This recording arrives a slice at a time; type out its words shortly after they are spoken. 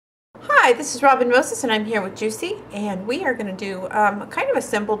Hi, this is Robin Moses and I'm here with Juicy, and we are going to do kind of a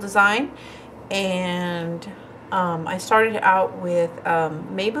simple design. And I started out with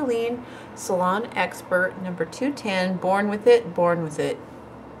Maybelline Salon Expert number 210, Born With It, Born With It.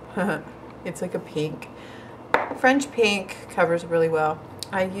 It's like a pink. French pink, covers really well.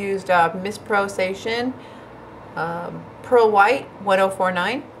 I used Miss Pro Station Pearl White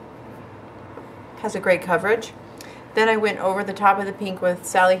 1049. Has a great coverage. Then I went over the top of the pink with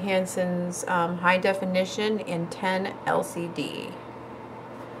Sally Hansen's High Definition in 10 LCD.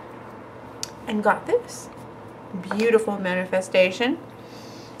 And got this beautiful manifestation.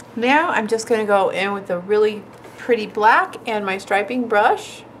 Now I'm just going to go in with a really pretty black and my striping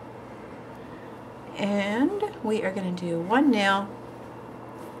brush. And we are going to do one nail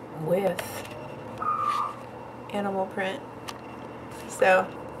with animal print. So,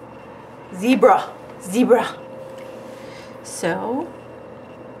 zebra. So,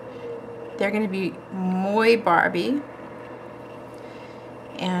 they're going to be muy Barbie,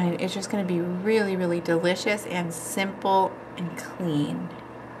 and it's just going to be really, really delicious and simple and clean.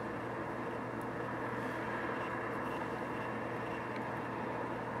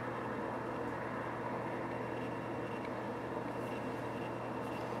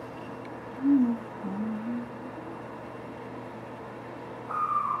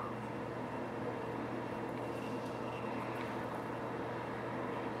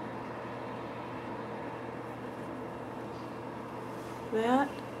 That,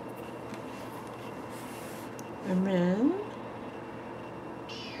 and then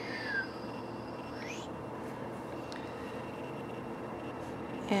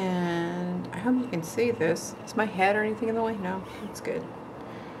I hope you can see this. Is my head or anything in the way? No, it's good.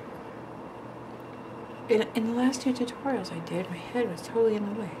 In the last two tutorials I did, my head was totally in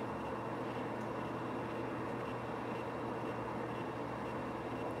the way.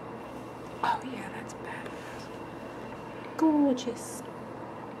 Oh yeah, that's badass. Gorgeous.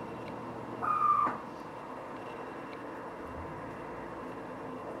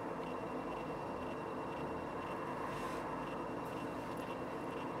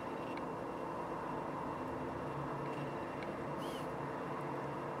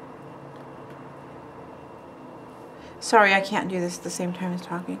 Sorry, I can't do this at the same time as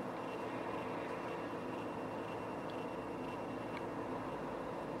talking.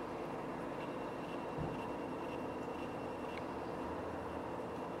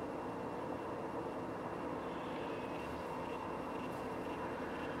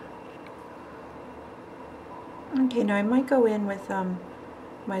 Okay, now I might go in with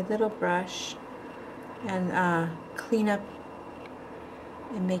my little brush and clean up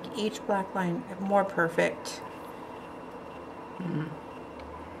and make each black line more perfect.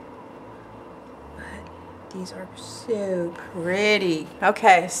 But these are so pretty.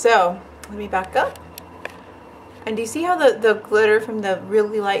 Okay, so let me back up. And do you see how the glitter from the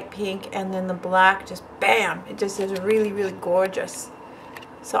really light pink and then the black just bam, it just is really, really gorgeous.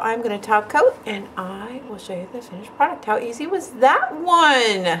 So I'm going to top coat and I will show you the finished product. How easy was that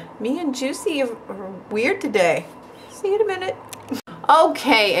one? Me and Juicy are weird today. See you in a minute.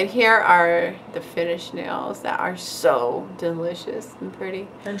 Okay, and here are the finished nails that are so delicious and pretty.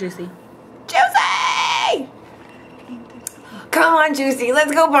 And juicy. Juicy! Come on, Juicy,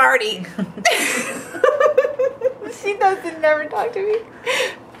 let's go party. She doesn't never talk to me.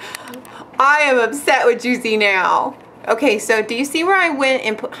 I am upset with Juicy now. Okay, so do you see where I went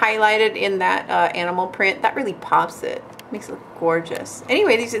and highlighted in that animal print? That really pops it. Makes it look gorgeous.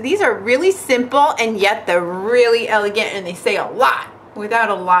 Anyway, these are really simple and yet they're really elegant and they say a lot without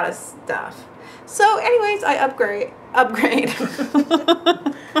a lot of stuff. So anyways, I upgrade.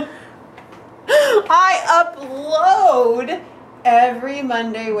 I upload every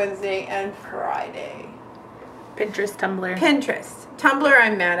Monday, Wednesday, and Friday. Pinterest, Tumblr. Pinterest. Tumblr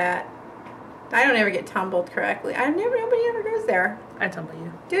I'm mad at. I don't ever get tumbled correctly. Nobody ever goes there. I tumble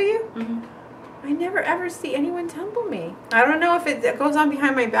you. Do you? Mm-hmm. I never ever see anyone tumble me. I don't know if it goes on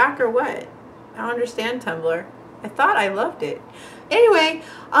behind my back or what. I don't understand Tumblr. I thought I loved it. Anyway,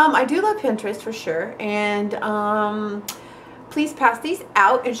 I do love Pinterest for sure. And please pass these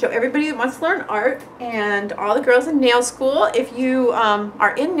out and show everybody that wants to learn art and all the girls in nail school. If you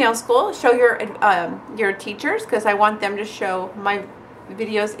are in nail school, show your teachers, because I want them to show my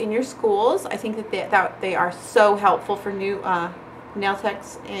videos in your schools. I think that they are so helpful for new nail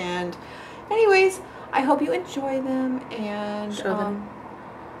techs. And anyways, I hope you enjoy them and show them.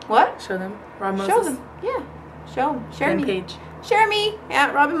 What? Show them. Rob Moses. Show them. Yeah. Show them. Share fan me. Page. Share me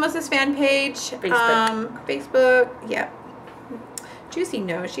at Robin Moses fan page. Facebook. Facebook. Yeah. Juicy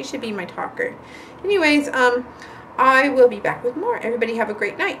knows. She should be my talker. Anyways, I will be back with more. Everybody have a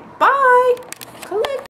great night. Bye.